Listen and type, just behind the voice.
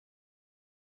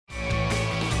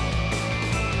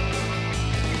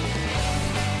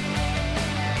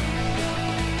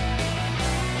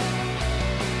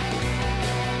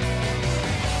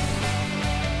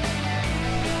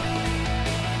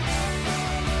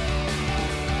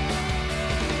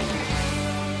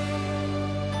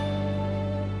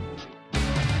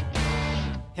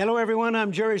Hello, everyone.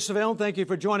 I'm Jerry Savelle. Thank you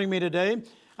for joining me today.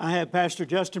 I have Pastor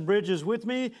Justin Bridges with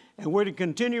me, and we're to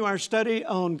continue our study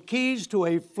on keys to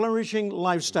a flourishing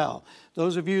lifestyle.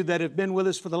 Those of you that have been with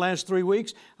us for the last 3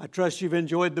 weeks, I trust you've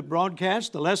enjoyed the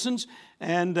broadcast, the lessons,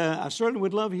 and I certainly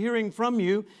would love hearing from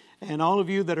you. And all of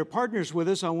you that are partners with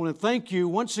us, I want to thank you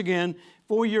once again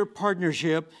for your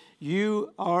partnership.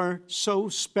 You are so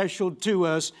special to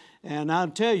us. And I'll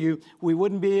tell you, we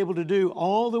wouldn't be able to do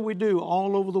all that we do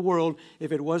all over the world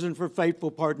if it wasn't for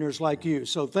faithful partners like you.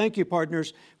 So thank you,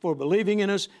 partners, for believing in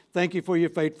us. Thank you for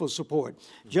your faithful support.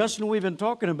 Justin, we've been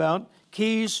talking about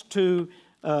keys to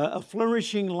a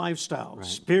flourishing lifestyle, right?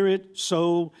 Spirit,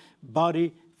 soul,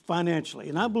 body, financially.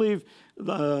 And I believe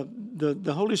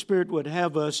the Holy Spirit would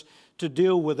have us to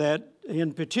deal with that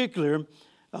in particular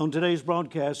on today's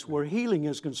broadcast where healing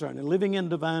is concerned and living in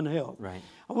divine health. Right.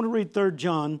 I want to read 3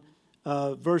 John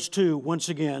verse 2 once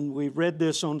again. We've read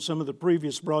this on some of the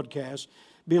previous broadcasts.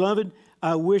 Beloved,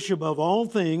 I wish above all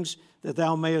things that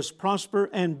thou mayest prosper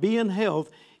and be in health,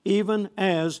 even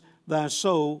as thy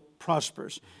soul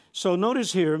prospers. So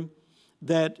notice here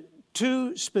that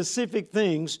 2 specific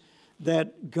things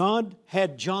that God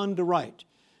had John to write.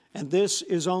 And this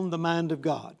is on the mind of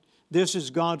God. This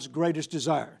is God's greatest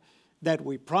desire, that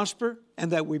we prosper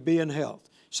and that we be in health.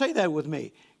 Say that with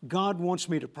me. God wants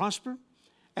me to prosper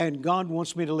and God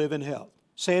wants me to live in health.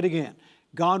 Say it again.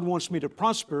 God wants me to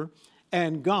prosper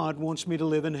and God wants me to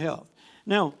live in health.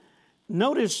 Now,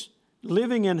 notice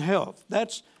living in health.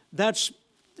 That's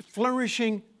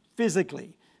flourishing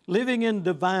physically, living in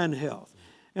divine health.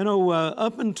 You know,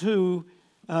 up until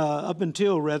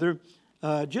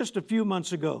just a few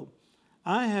months ago,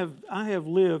 I have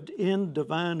lived in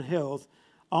divine health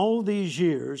all these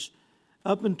years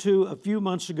up until a few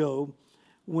months ago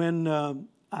when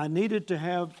I needed to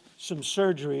have some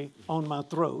surgery on my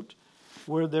throat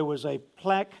where there was a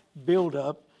plaque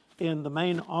buildup in the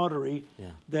main artery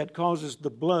that causes the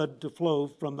blood to flow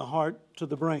from the heart to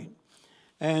the brain.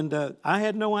 And I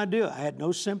had no idea. I had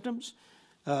no symptoms.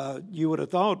 You would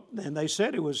have thought, and they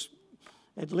said it was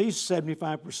at least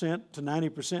 75% to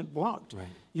 90% blocked. Right.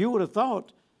 You would have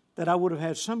thought that I would have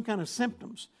had some kind of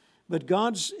symptoms. But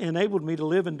God's enabled me to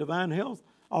live in divine health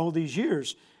all these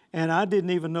years. And I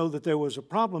didn't even know that there was a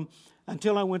problem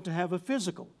until I went to have a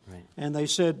physical. Right. And they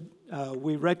said,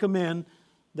 we recommend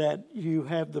that you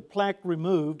have the plaque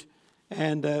removed.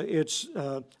 And it's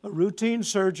a routine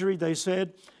surgery, they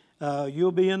said.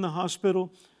 You'll be in the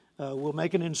hospital. We'll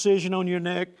make an incision on your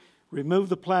neck, remove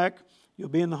the plaque. You'll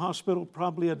be in the hospital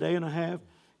probably a day and a half.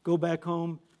 Go back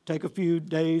home, take a few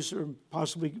days or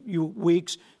possibly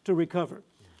weeks to recover.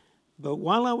 But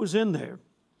while I was in there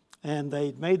and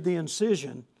they made the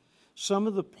incision, some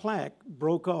of the plaque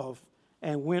broke off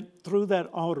and went through that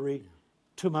artery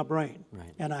to my brain,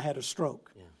 and I had a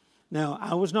stroke. Yeah. Now,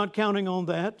 I was not counting on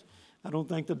that. I don't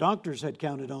think the doctors had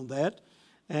counted on that.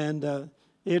 And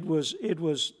it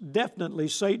was definitely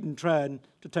Satan trying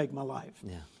to take my life.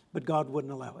 Yeah. But God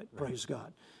wouldn't allow it, praise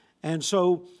God. And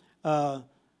so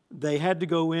they had to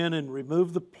go in and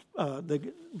remove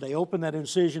they opened that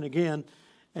incision again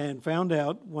and found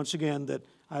out, once again, that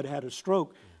I'd had a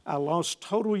stroke. I lost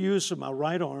total use of my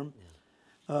right arm.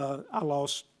 I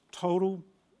lost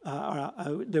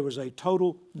there was a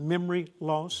total memory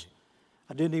loss.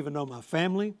 I didn't even know my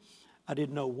family. I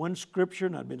didn't know one scripture,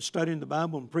 and I'd been studying the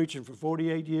Bible and preaching for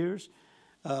 48 years.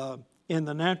 In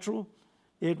the natural,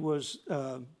 it was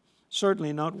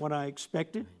certainly not what I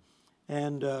expected.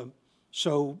 And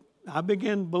so I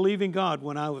began believing God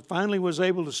when I finally was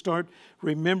able to start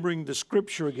remembering the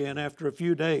Scripture again after a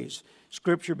few days.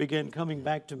 Scripture began coming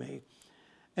back to me.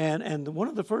 And one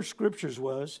of the first Scriptures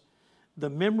was,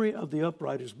 the memory of the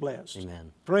upright is blessed.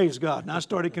 Amen. Praise God. And I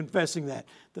started confessing that.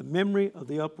 The memory of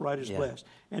the upright is blessed.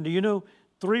 And do you know,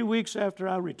 3 weeks after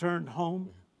I returned home,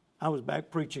 I was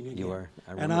back preaching again. You were.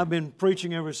 And I've been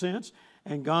preaching ever since.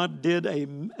 And God did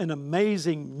an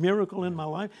amazing miracle in my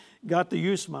life. Got the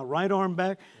use of my right arm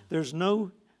back. There's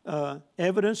no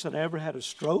evidence that I ever had a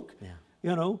stroke,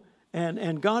 you know.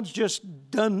 And God's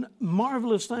just done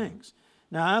marvelous things.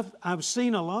 Now, I've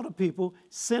seen a lot of people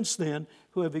since then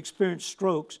who have experienced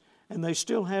strokes, and they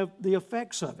still have the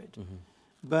effects of it. Mm-hmm.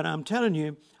 But I'm telling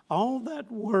you, all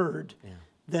that word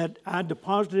that I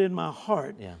deposited in my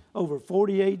heart over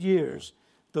 48 years,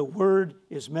 the word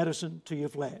is medicine to your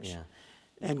flesh. Yeah.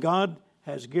 And God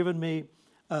has given me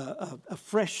a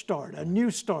fresh start, a new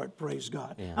start, praise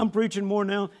God. Yeah. I'm preaching more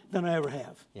now than I ever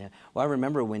have. Yeah. Well, I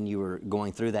remember when you were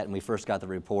going through that and we first got the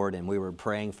report and we were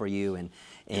praying for you and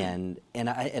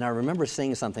I remember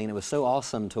seeing something, and it was so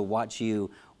awesome to watch you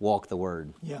walk the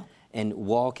Word. Yeah. And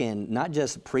walk in, not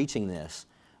just preaching this,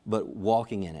 but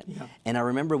walking in it. Yeah. And I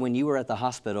remember when you were at the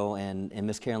hospital, and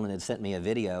Miss Carolyn had sent me a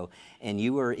video, and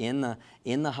you were in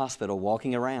the hospital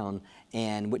walking around,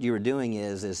 and what you were doing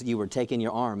is you were taking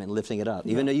your arm and lifting it up.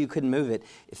 Even though you couldn't move it,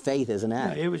 faith is an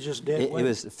act. Yeah, it was just dead It weight.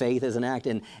 was faith as an act.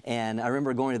 And I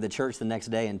remember going to the church the next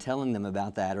day and telling them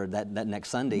about that, or that next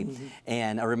Sunday.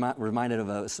 And I reminded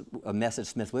of a message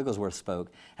Smith Wigglesworth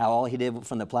spoke, how all he did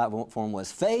from the platform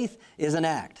was, faith is an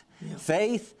act. Yeah.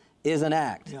 Faith is an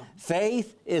act. Yeah.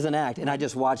 Faith is an act. And I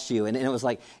just watched you, and it was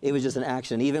like, it was just an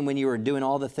action. Even when you were doing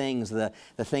all the things, the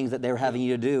things that they were having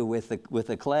you to do with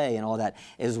the clay and all that,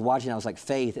 is watching, I was like,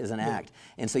 faith is an act.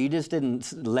 And so you just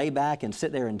didn't lay back and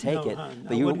sit there and take it.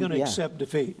 But you weren't going to accept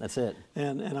defeat. That's it.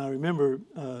 And I remember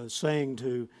saying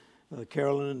to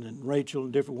Carolyn and Rachel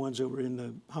and different ones that were in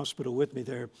the hospital with me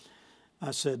there,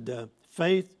 I said,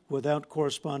 faith without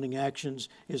corresponding actions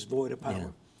is void of power. Yeah.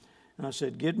 And I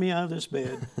said, get me out of this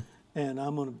bed, and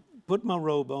I'm going to put my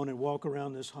robe on and walk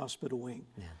around this hospital wing.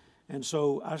 Yeah. And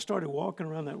so I started walking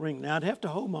around that ring. Now, I'd have to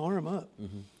hold my arm up.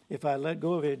 If I let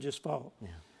go of it, it'd just fall. Yeah.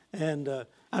 And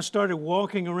I started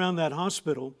walking around that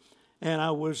hospital, and I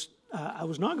was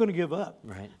not going to give up.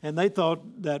 Right. And they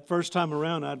thought that first time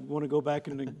around I'd want to go back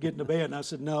and get in the bed. And I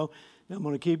said, no, I'm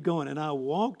going to keep going. And I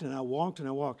walked and I walked and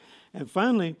I walked. And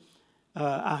finally,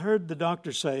 I heard the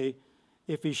doctor say,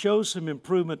 if he shows some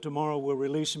improvement tomorrow, we'll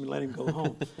release him and let him go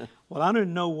home. Well, I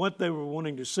didn't know what they were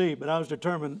wanting to see, but I was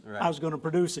determined I was going to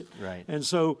produce it. Right. And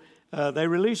so they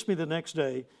released me the next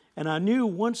day. And I knew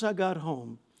once I got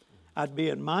home, I'd be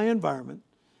in my environment.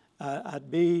 I'd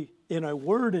be in a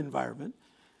Word environment.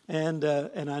 And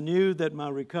I knew that my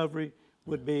recovery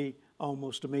would be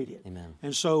almost immediate. Amen.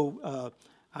 And so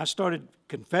I started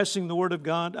confessing the Word of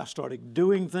God. I started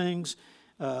doing things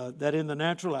that in the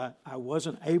natural I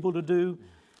wasn't able to do.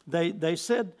 They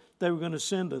said they were going to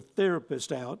send a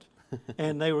therapist out,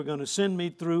 and they were going to send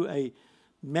me through a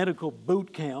medical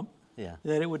boot camp,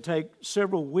 that it would take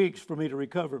several weeks for me to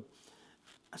recover.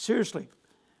 Seriously,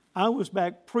 I was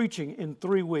back preaching in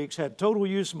 3 weeks, had total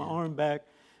use of my arm back,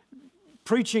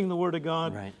 preaching the Word of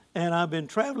God, and I've been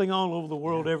traveling all over the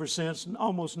world ever since,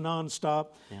 almost nonstop,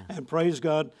 and praise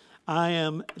God, I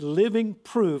am living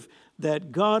proof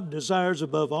that God desires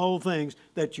above all things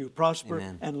that you prosper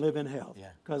and live in health,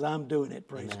 because I'm doing it,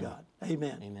 praise God.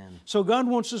 Amen. Amen. So God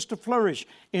wants us to flourish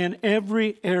in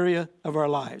every area of our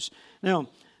lives. Now,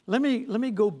 let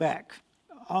me go back.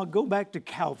 I'll go back to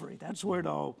Calvary. That's where it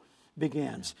all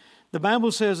begins. The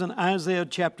Bible says in Isaiah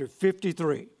chapter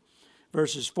 53,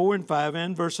 verses 4 and 5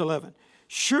 and verse 11,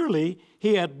 surely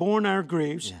he had borne our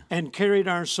griefs and carried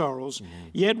our sorrows,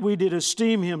 yet we did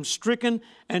esteem him stricken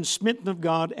and smitten of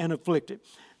God and afflicted.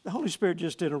 The Holy Spirit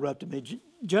just interrupted me.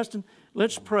 Justin,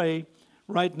 let's pray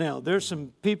right now. There's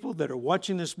some people that are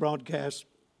watching this broadcast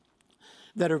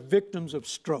that are victims of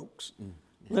strokes.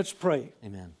 Let's pray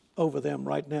over them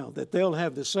right now, that they'll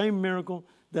have the same miracle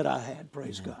that I had,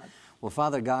 praise God. Well,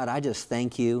 Father God, I just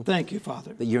thank you. Thank you,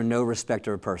 Father. That you're no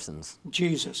respecter of persons.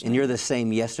 Jesus. And you're the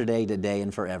same yesterday, today,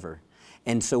 and forever.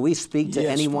 And so we speak to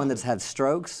anyone that's had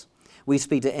strokes. We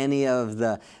speak to any of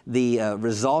the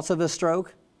results of a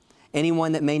stroke.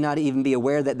 Anyone that may not even be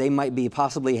aware that they might be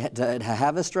possibly to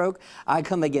have a stroke, I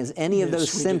come against any of those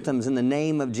symptoms in the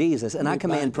name of Jesus, and I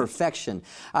command perfection.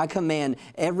 I command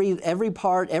every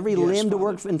part, every limb to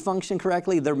work and function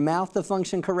correctly, their mouth to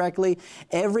function correctly,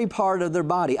 every part of their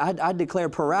body. I declare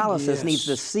paralysis needs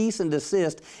to cease and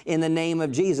desist in the name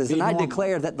of Jesus, and I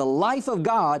declare that the life of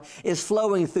God is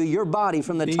flowing through your body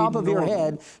from the top of your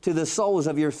head to the soles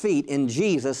of your feet in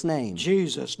Jesus' name.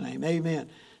 Jesus' name, amen.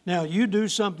 Now, you do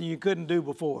something you couldn't do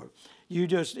before. You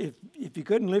just, if you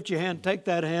couldn't lift your hand, take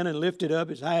that hand and lift it up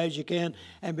as high as you can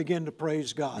and begin to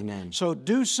praise God. Amen. So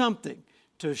do something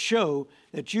to show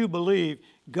that you believe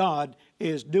God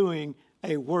is doing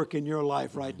a work in your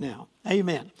life right now.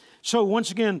 Amen. So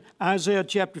once again, Isaiah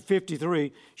chapter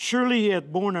 53, surely he hath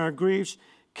borne our griefs,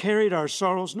 carried our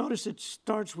sorrows. Notice it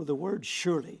starts with the word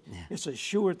surely. It's a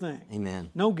sure thing. Amen.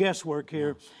 No guesswork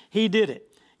here. He did it.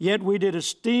 Yet we did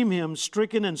esteem him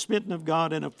stricken and smitten of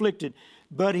God and afflicted.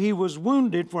 But he was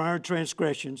wounded for our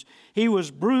transgressions. He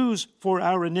was bruised for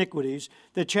our iniquities.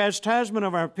 The chastisement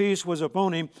of our peace was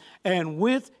upon him. And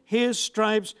with his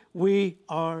stripes we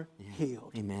are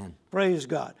healed. Amen. Praise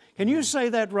God. Can you say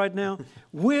that right now?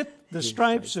 With the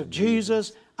stripes of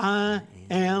Jesus, I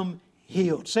am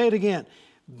healed. Say it again.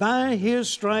 By his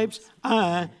stripes,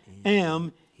 I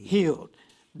am healed.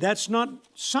 That's not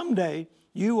someday.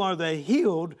 You are the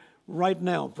healed right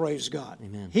now, praise God.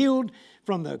 Amen. Healed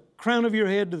from the crown of your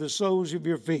head to the soles of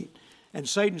your feet. and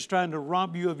Satan's trying to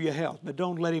rob you of your health, but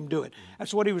don't let him do it.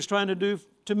 That's what he was trying to do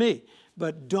to me,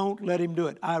 but don't let him do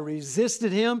it. I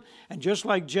resisted him, and just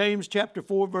like James chapter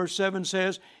 4, verse 7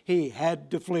 says, he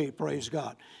had to flee, praise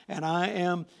God. And I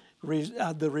am,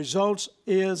 the results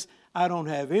is I don't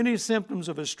have any symptoms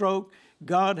of a stroke.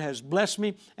 God has blessed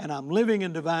me, and I'm living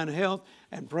in divine health,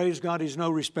 and praise God, he's no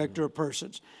respecter of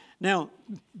persons. Now,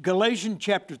 Galatians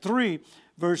chapter 3,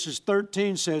 verses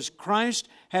 13 says, Christ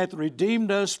hath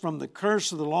redeemed us from the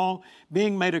curse of the law,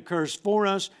 being made a curse for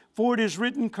us. For it is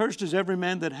written, cursed is every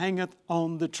man that hangeth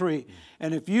on the tree.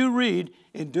 And if you read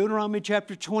in Deuteronomy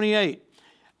chapter 28,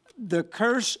 the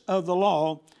curse of the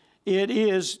law, it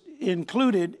is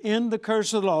included in the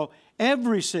curse of the law,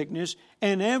 every sickness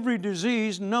and every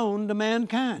disease known to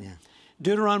mankind. Yeah.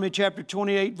 Deuteronomy chapter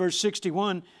 28, verse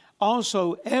 61,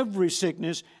 also every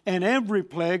sickness and every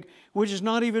plague, which is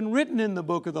not even written in the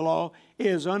book of the law,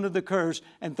 is under the curse.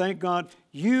 And thank God,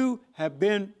 you have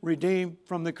been redeemed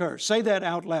from the curse. Say that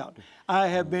out loud. I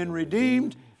have been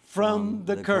redeemed from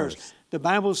the curse. The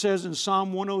Bible says in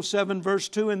Psalm 107, verse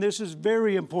 2, and this is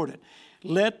very important,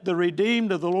 let the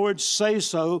redeemed of the Lord say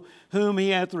so, whom he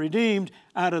hath redeemed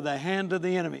out of the hand of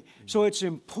the enemy. So it's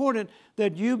important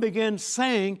that you begin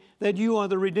saying that you are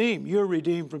the redeemed. You're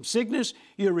redeemed from sickness,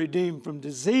 you're redeemed from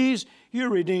disease, you're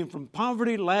redeemed from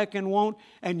poverty, lack, and want,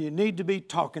 and you need to be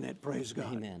talking it, praise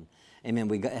God. Amen.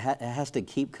 Amen. It has to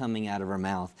keep coming out of our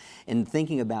mouth and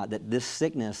thinking about that this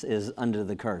sickness is under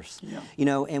the curse. Yeah. You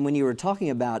know, and when you were talking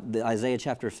about the Isaiah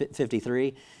chapter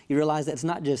 53, you realize that it's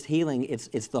not just healing,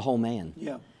 it's the whole man.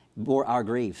 Yeah. Bore our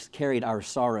griefs, carried our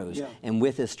sorrows, and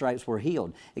with his stripes we're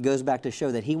healed. It goes back to show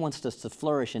that he wants us to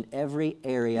flourish in every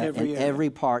area, every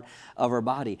part of our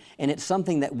body. And it's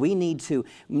something that we need to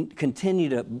continue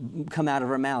to come out of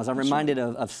our mouths. I'm reminded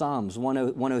of Psalms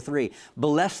 103.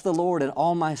 Bless the Lord in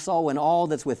all my soul and all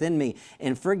that's within me,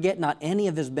 and forget not any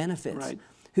of his benefits. Right.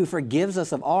 Who forgives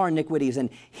us of all our iniquities and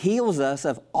heals us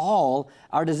of all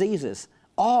our diseases.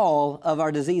 All of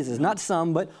our diseases, not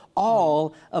some, but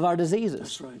all of our diseases.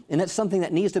 That's right. And that's something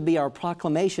that needs to be our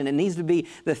proclamation. It needs to be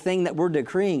the thing that we're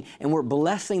decreeing, and we're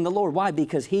blessing the Lord. Why?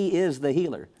 Because he is the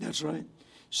healer. That's right.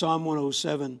 Psalm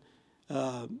 107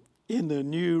 in the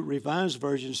New Revised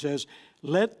Version says,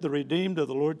 let the redeemed of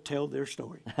the Lord tell their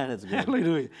story. That's good.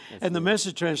 Hallelujah. That's and good. The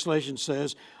Message translation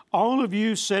says, all of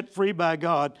you set free by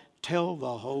God, tell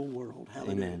the whole world.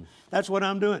 Hallelujah. Amen. That's what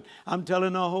I'm doing. I'm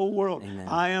telling the whole world, Amen.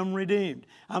 I am redeemed.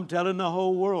 I'm telling the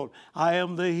whole world, I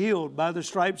am the healed by the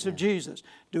stripes of Jesus.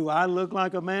 Do I look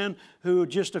like a man who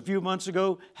just a few months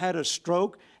ago had a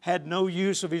stroke, had no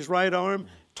use of his right arm,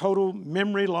 total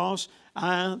memory loss?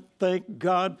 I thank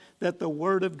God that the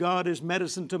Word of God is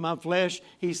medicine to my flesh.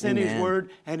 He sent Amen. His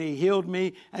Word, and He healed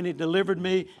me, and He delivered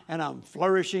me, and I'm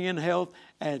flourishing in health,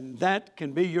 and that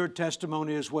can be your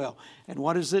testimony as well. And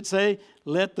what does it say?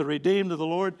 Let the redeemed of the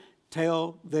Lord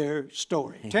tell their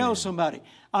story. Amen. Tell somebody,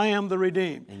 I am the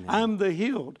redeemed. Amen. I'm the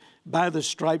healed by the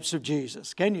stripes of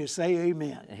Jesus. Can you say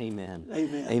amen? Amen.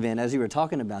 Amen. Amen. As you were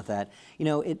talking about that, you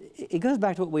know, it goes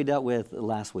back to what we dealt with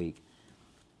last week.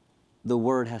 The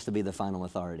Word has to be the final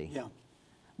authority. Yeah.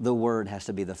 The Word has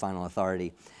to be the final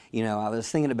authority. You know, I was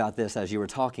thinking about this as you were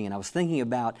talking, and I was thinking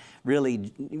about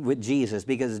really with Jesus,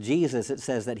 because Jesus, it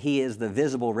says that He is the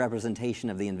visible representation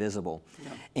of the invisible. Yeah.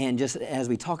 And just as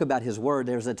we talk about His Word,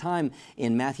 there's a time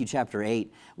in Matthew chapter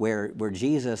 8 where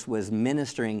Jesus was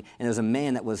ministering, and there was a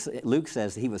man that was, Luke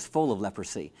says, he was full of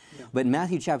leprosy. Yeah. But in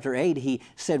Matthew chapter 8, he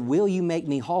said, will you make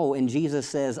me whole? And Jesus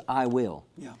says, I will.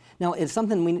 Yeah. Now, it's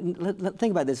something,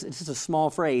 think about this, it's just a small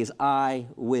phrase, I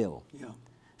will. Yeah.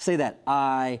 Say that,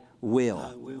 I will.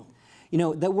 I will. You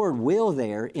know, that word will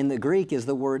there in the Greek is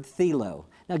the word thelo.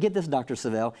 Now get this, Dr.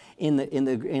 Savelle, in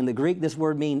the Greek, this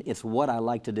word means it's what I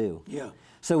like to do. Yeah.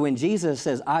 So when Jesus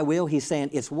says, I will, he's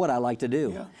saying, it's what I like to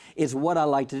do. Yeah. It's what I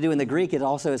like to do. In the Greek, it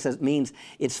also means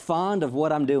it's fond of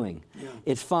what I'm doing. Yeah.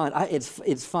 It's fond.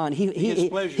 It's fond.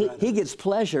 He gets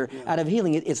pleasure out of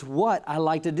healing. It's what I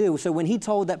like to do. So when he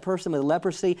told that person with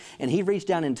leprosy and he reached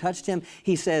down and touched him,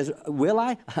 he says, will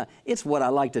I? It's what I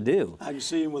like to do. I can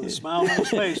see him with a smile on his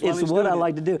face. It's what I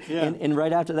like to do. Yeah. And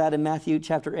right after that in Matthew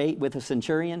chapter 8 with the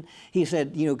centurion, he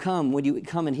said, you know, come, would you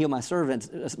come and heal my servant?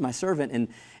 And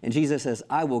Jesus says,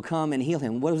 I will come and heal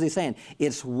him. What was he saying?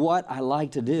 It's what I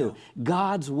like to do. Yeah.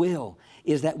 God's will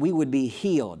is that we would be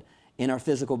healed in our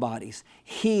physical bodies,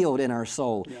 healed in our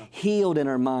soul, healed in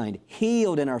our mind,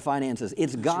 healed in our finances.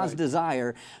 It's That's God's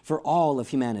desire for all of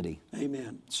humanity.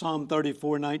 Amen. Psalm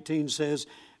 34:19 says,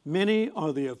 many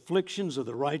are the afflictions of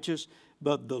the righteous,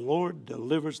 but the Lord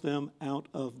delivers them out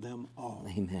of them all.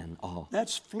 Amen. All.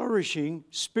 That's flourishing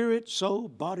spirit, soul,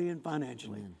 body, and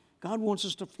financially. Amen. God wants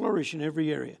us to flourish in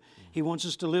every area. He wants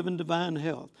us to live in divine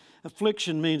health.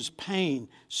 Affliction means pain,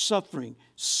 suffering,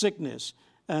 sickness,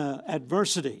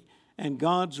 adversity. And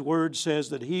God's word says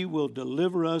that He will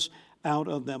deliver us out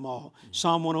of them all.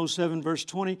 Psalm 107 verse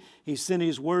 20, He sent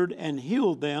His word and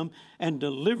healed them and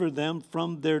delivered them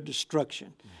from their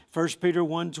destruction. 1 Peter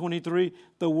 1:23,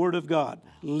 the word of God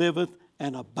liveth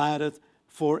and abideth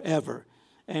forever.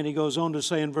 And he goes on to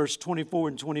say in verse 24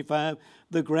 and 25,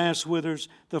 the grass withers,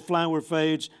 the flower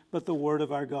fades, but the word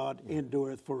of our God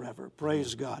endureth forever.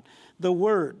 Praise God. The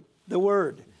word,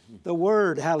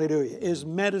 hallelujah, is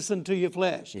medicine to your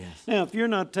flesh. Yes. Now, if you're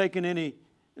not taking any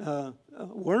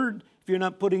word, if you're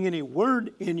not putting any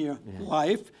word in your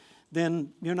life,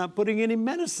 then you're not putting any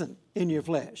medicine in your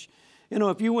flesh. You know,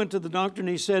 if you went to the doctor and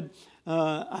he said,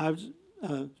 I've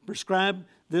prescribed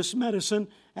this medicine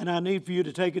and I need for you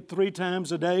to take it 3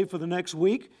 times a day for the next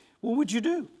week, what would you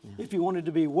do? If you wanted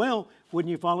to be well, wouldn't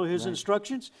you follow his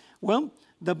instructions? Well,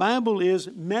 the Bible is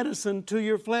medicine to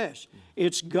your flesh.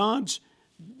 It's God's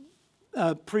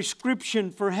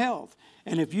prescription for health.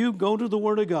 And if you go to the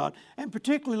Word of God, and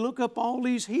particularly look up all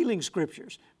these healing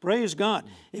scriptures, praise God.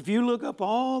 If you look up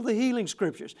all the healing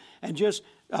scriptures and just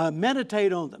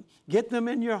meditate on them, get them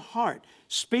in your heart,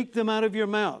 speak them out of your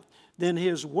mouth, then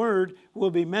His Word will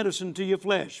be medicine to your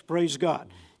flesh. Praise God.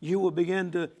 You will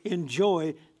begin to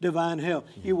enjoy divine health.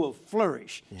 You will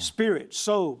flourish, spirit,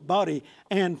 soul, body,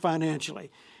 and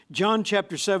financially. John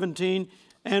chapter 17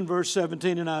 and verse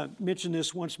 17, and I mentioned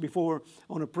this once before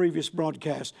on a previous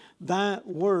broadcast. Thy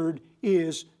word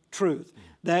is truth.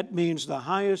 That means the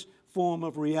highest form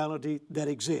of reality that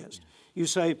exists. You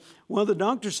say, well, the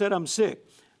doctor said I'm sick.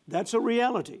 That's a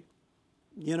reality.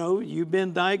 You know, you've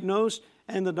been diagnosed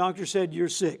and the doctor said you're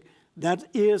sick. That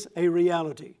is a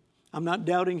reality. I'm not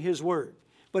doubting His word,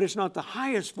 but it's not the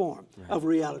highest form of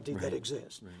reality that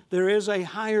exists. There is a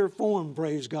higher form,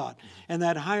 praise God, and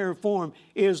that higher form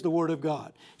is the Word of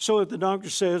God. So if the doctor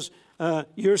says,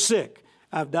 you're sick,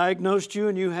 I've diagnosed you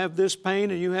and you have this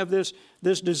pain and you have this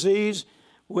disease,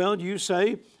 well, you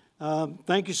say,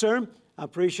 thank you, sir. I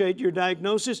appreciate your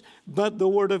diagnosis, but the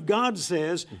Word of God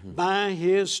says, by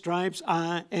His stripes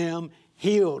I am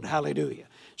healed. Hallelujah.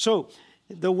 So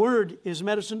the Word is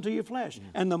medicine to your flesh.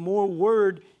 And the more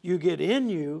Word you get in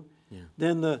you,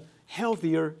 then the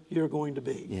healthier you're going to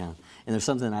be. Yeah. And there's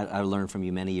something I learned from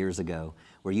you many years ago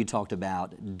where you talked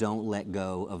about don't let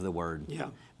go of the Word. Yeah.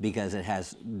 Because it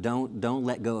has, don't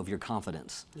let go of your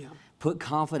confidence. Yeah. Put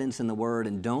confidence in the Word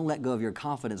and don't let go of your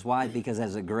confidence. Why? Because it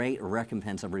has a great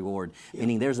recompense of reward.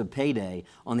 Meaning there's a payday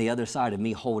on the other side of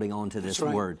me holding on to this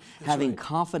Word. Having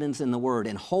confidence in the Word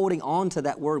and holding on to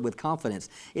that Word with confidence,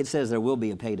 it says there will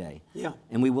be a payday. Yeah.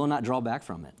 And we will not draw back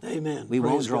from it. Amen. We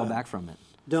won't draw back from it.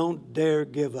 Don't dare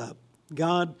give up.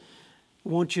 God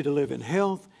wants you to live in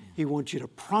health. He wants you to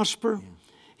prosper.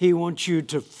 He wants you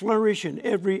to flourish in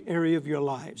every area of your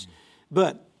lives.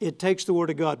 But it takes the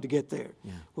Word of God to get there.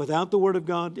 Without the Word of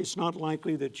God, it's not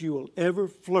likely that you will ever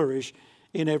flourish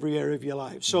in every area of your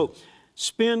life. So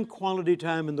spend quality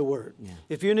time in the Word.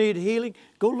 If you need healing,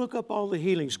 go look up all the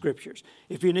healing scriptures.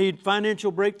 If you need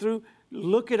financial breakthrough,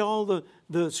 look at all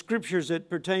the scriptures that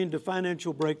pertain to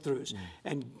financial breakthroughs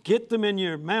and get them in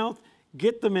your mouth,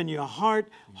 get them in your heart,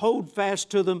 hold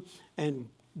fast to them, and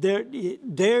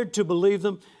dare to believe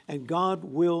them, and God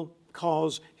will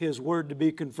cause His Word to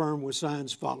be confirmed with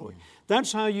signs following.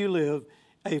 That's how you live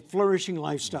a flourishing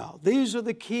lifestyle. These are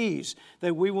the keys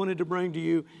that we wanted to bring to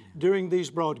you during these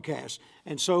broadcasts.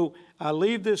 And so I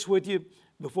leave this with you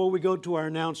before we go to our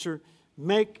announcer.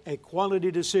 Make a quality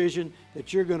decision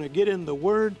that you're going to get in the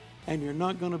Word and you're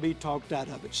not going to be talked out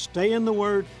of it. Stay in the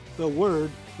Word. The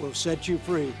Word will set you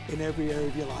free in every area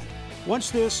of your life.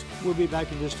 Watch this. We'll be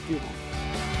back in just a few moments.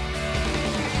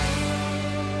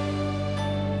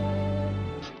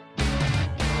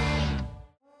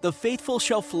 The faithful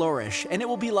shall flourish, and it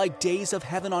will be like days of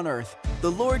heaven on earth. The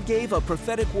Lord gave a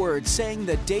prophetic word saying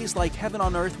that days like heaven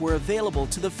on earth were available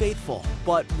to the faithful.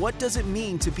 But what does it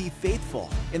mean to be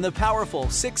faithful? In the powerful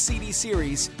 6-CD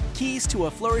series, Keys to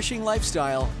a Flourishing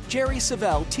Lifestyle, Jerry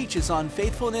Savelle teaches on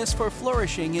faithfulness for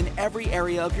flourishing in every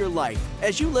area of your life.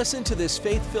 As you listen to this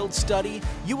faith-filled study,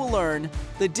 you will learn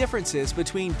the differences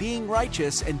between being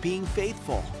righteous and being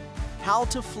faithful, how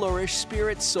to flourish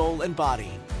spirit, soul, and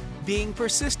body, being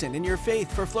persistent in your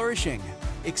faith for flourishing,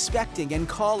 expecting and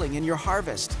calling in your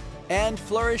harvest, and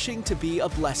flourishing to be a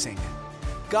blessing.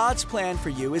 God's plan for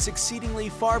you is exceedingly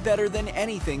far better than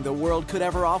anything the world could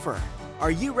ever offer. Are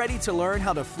you ready to learn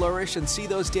how to flourish and see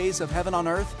those days of heaven on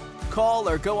earth? Call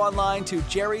or go online to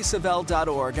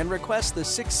jerrysavelle.org and request the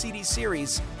 6-CD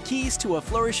series, Keys to a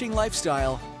Flourishing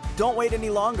Lifestyle. Don't wait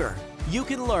any longer. You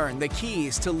can learn the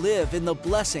keys to live in the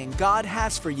blessing God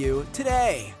has for you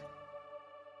today.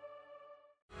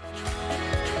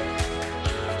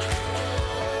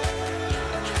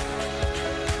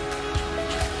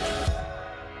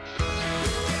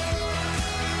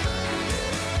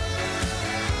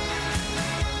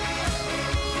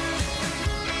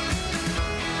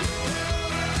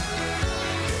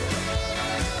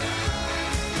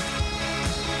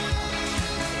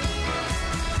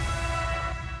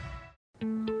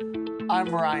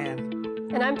 I'm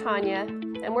Ryan. And I'm Tanya,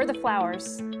 and we're the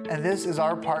Flowers. And this is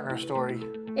our partner story.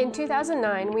 In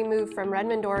 2009, we moved from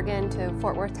Redmond, Oregon to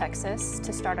Fort Worth, Texas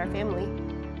to start our family.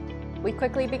 We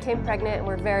quickly became pregnant and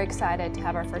we're very excited to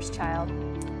have our first child.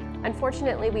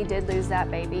 Unfortunately, we did lose that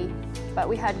baby, but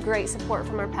we had great support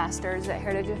from our pastors at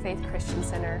Heritage of Faith Christian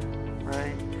Center.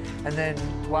 Right. And then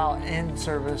while in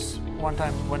service, one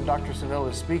time when Dr. Seville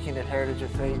was speaking at Heritage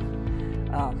of Faith,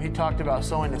 he talked about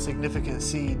sowing a significant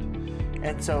seed.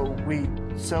 And so we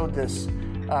sewed this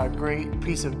great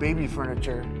piece of baby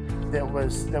furniture that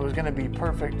was going to be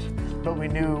perfect, but we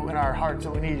knew in our hearts that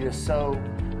we needed to sow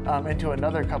into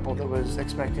another couple that was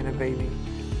expecting a baby.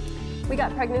 We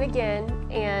got pregnant again,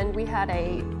 and we had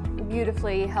a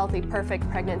beautifully healthy, perfect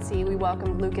pregnancy. We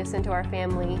welcomed Lucas into our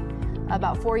family.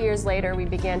 About 4 years later, we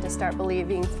began to start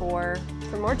believing for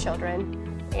more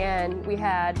children, and we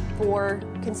had 4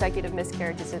 consecutive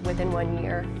miscarriages within 1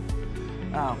 year.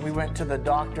 We went to the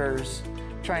doctors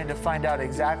trying to find out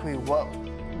exactly what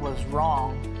was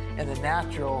wrong in the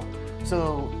natural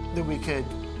so that we could,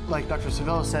 like Dr.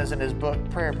 Seville says in his book,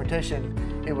 Prayer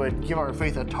Petition, it would give our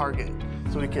faith a target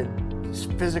so we could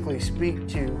physically speak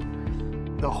to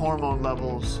the hormone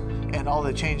levels and all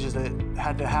the changes that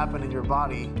had to happen in your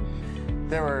body.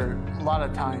 There were a lot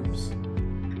of times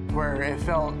where it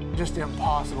felt just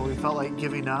impossible. We felt like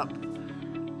giving up.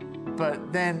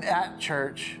 But then at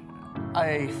church,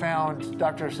 I found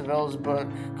Dr. Seville's book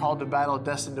called The Battle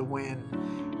Destined to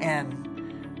Win,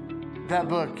 and that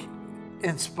book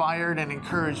inspired and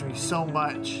encouraged me so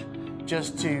much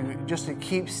just to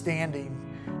keep standing,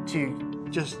 to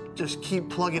just keep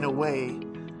plugging away.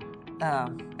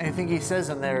 And I think he says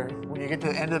in there, when you get to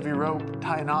the end of your rope,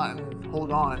 tie a knot and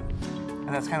hold on, and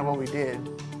that's kind of what we did.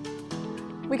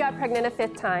 We got pregnant a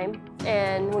 5th time,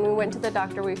 and when we went to the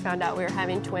doctor, we found out we were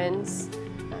having twins.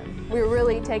 We were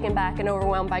really taken back and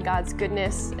overwhelmed by God's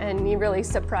goodness, and He really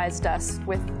surprised us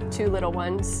with 2 little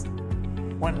ones.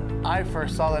 When I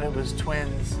first saw that it was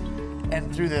twins,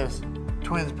 and through this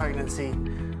twins pregnancy,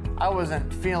 I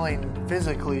wasn't feeling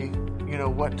physically,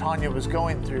 what Tanya was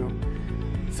going through.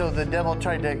 So the devil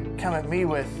tried to come at me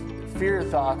with fear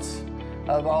thoughts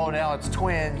of, oh, now it's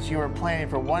twins. You were planning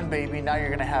for 1 baby, now you're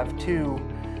going to have 2.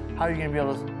 How are you going to be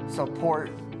able to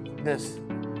support this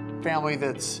family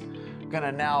that's going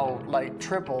to now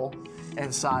triple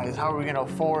in size? How are we going to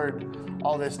afford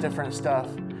all this different stuff?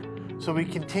 So we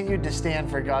continued to stand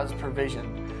for God's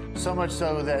provision, so much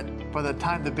so that by the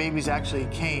time the babies actually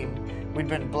came, we'd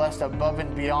been blessed above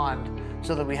and beyond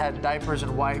so that we had diapers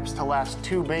and wipes to last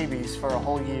 2 babies for a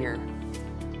whole year.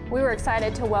 We were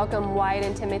excited to welcome Wyatt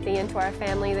and Timothy into our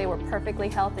family. They were perfectly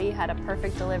healthy, had a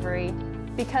perfect delivery.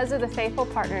 Because of the faithful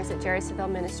partners at Jerry Seville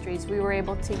Ministries, we were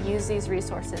able to use these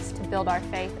resources to build our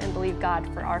faith and believe God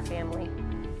for our family.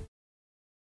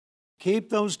 Keep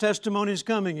those testimonies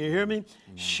coming, you hear me?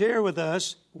 Mm-hmm. Share with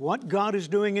us what God is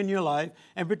doing in your life,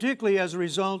 and particularly as a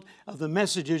result of the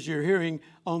messages you're hearing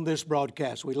on this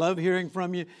broadcast. We love hearing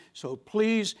from you, so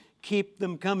please keep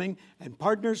them coming. And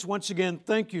partners, once again,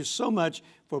 thank you so much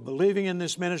for believing in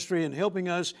this ministry and helping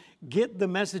us get the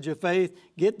message of faith,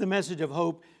 get the message of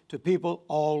hope to people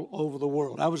all over the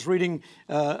world. I was reading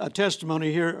a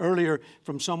testimony here earlier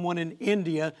from someone in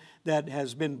India that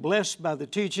has been blessed by the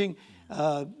teaching.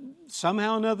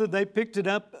 Somehow or another, they picked it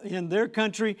up in their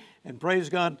country, and praise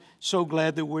God, so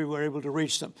glad that we were able to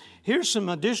reach them. Here's some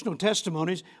additional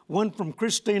testimonies. One from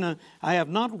Christina. I have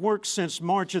not worked since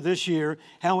March of this year.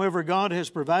 However, God has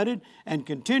provided and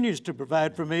continues to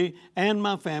provide for me and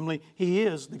my family. He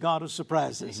is the God of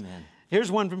surprises. Amen. Here's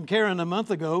one from Karen. A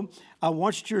month ago, I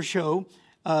watched your show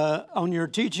on your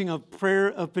teaching of prayer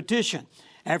of petition.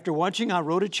 After watching, I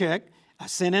wrote a check. I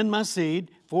sent in my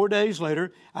seed. 4 days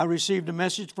later, I received a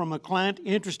message from a client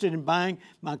interested in buying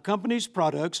my company's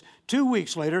products. 2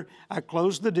 weeks later, I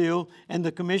closed the deal, and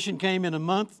the commission came in a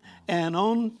month and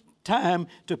on time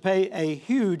to pay a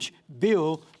huge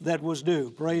bill that was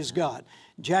due. Praise God.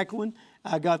 Jacqueline,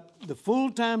 I got the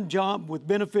full-time job with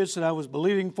benefits that I was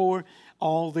believing for.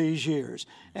 all these years.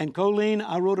 And Colleen,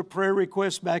 I wrote a prayer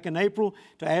request back in April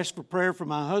to ask for prayer for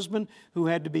my husband who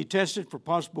had to be tested for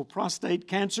possible prostate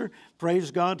cancer.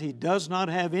 Praise God, he does not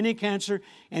have any cancer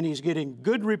and he's getting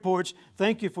good reports.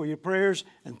 Thank you for your prayers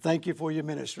and thank you for your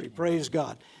ministry. Praise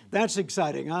God. That's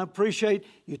exciting. I appreciate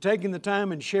you taking the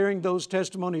time and sharing those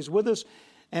testimonies with us.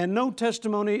 And no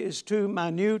testimony is too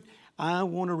minute. I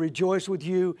want to rejoice with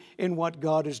you in what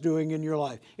God is doing in your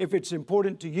life. If it's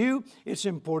important to you, it's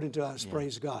important to us.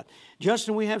 Praise God.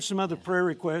 Justin, we have some other prayer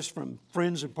requests from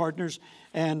friends and partners,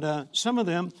 and some of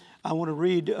them I want to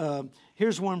read.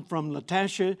 Here's one from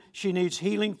Latasha. She needs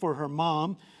healing for her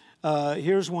mom.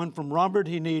 Here's one from Robert.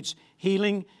 He needs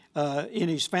healing in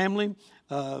his family.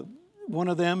 One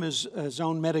of them is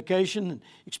on medication and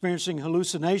experiencing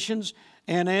hallucinations.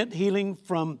 Annette, healing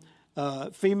from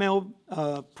female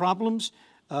problems.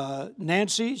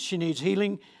 Nancy, she needs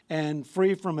healing and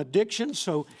free from addiction.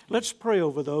 So let's pray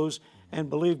over those and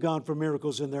believe God for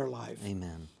miracles in their life.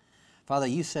 Amen. Father,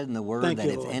 you said in the Word Thank that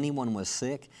you, if Lord. anyone was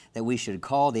sick, that we should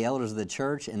call the elders of the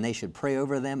church and they should pray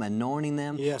over them, anointing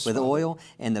them Yes, with Father. oil,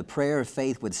 and the prayer of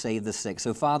faith would save the sick.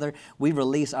 So, Father, we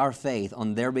release our faith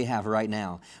on their behalf right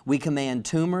now. We command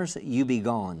tumors, you be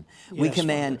gone. We Yes,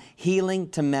 command Father. healing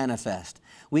to manifest.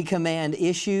 We command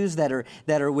issues that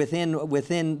are within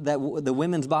the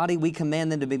women's body, we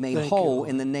command them to be made Thank you, whole Lord.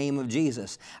 in the name of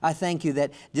Jesus. I thank you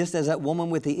that just as that woman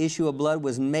with the issue of blood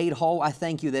was made whole, I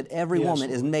thank you that every Yes, woman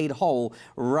is Lord. made whole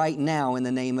right now in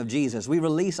the name of Jesus. We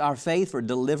release our faith for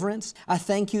deliverance. I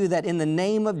thank you that in the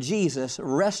name of Jesus,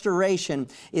 restoration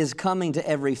is coming to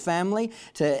every family,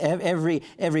 to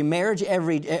every marriage,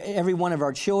 every one of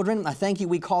our children. I thank you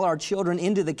we call our children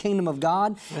into the kingdom of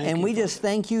God, and you, we just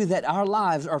thank you that our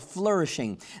lives are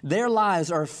flourishing. Their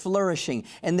lives are flourishing,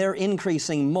 and they're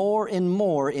increasing more and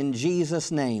more in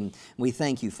Jesus' name. We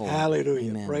thank you for it.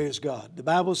 Hallelujah. Amen. Praise God. The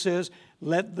Bible says,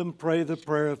 let them pray the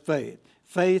prayer of faith.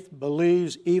 Faith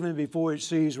believes even before it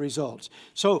sees results.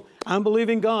 So I'm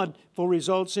believing God for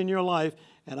results in your life,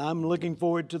 and I'm looking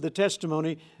forward to the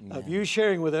testimony of you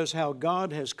sharing with us how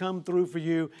God has come through for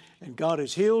you, and God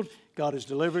has healed, God has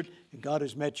delivered, and God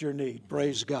has met your need.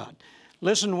 Praise God.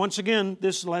 Listen, once again,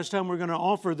 this is the last time we're going to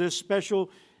offer this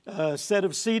special set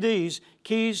of CDs,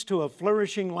 Keys to a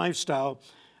Flourishing Lifestyle.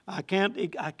 I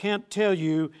can't tell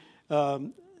you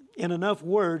in enough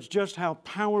words just how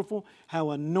powerful,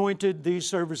 how anointed these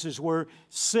services were.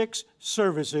 6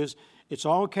 services. It's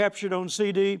all captured on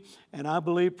CD, and I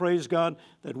believe, praise God,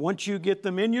 that once you get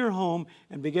them in your home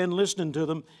and begin listening to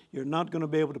them, you're not going to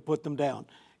be able to put them down.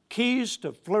 Keys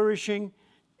to flourishing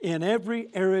in every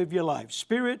area of your life,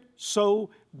 spirit,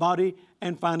 soul, body,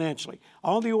 and financially.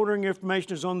 All the ordering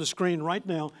information is on the screen right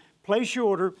now. Place your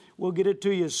order. We'll get it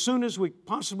to you as soon as we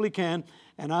possibly can.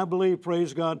 And I believe,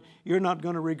 praise God, you're not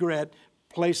going to regret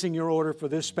placing your order for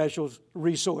this special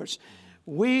resource.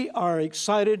 We are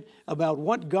excited about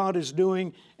what God is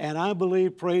doing, and I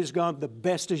believe, praise God, the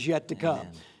best is yet to come.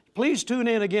 Amen. Please tune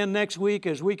in again next week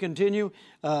as we continue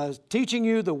teaching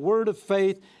you the word of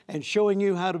faith and showing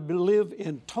you how to live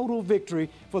in total victory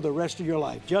for the rest of your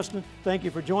life. Justin, thank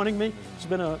you for joining me. It's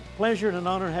been a pleasure and an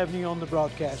honor having you on the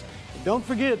broadcast. And don't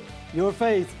forget, your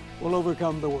faith will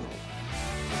overcome the world.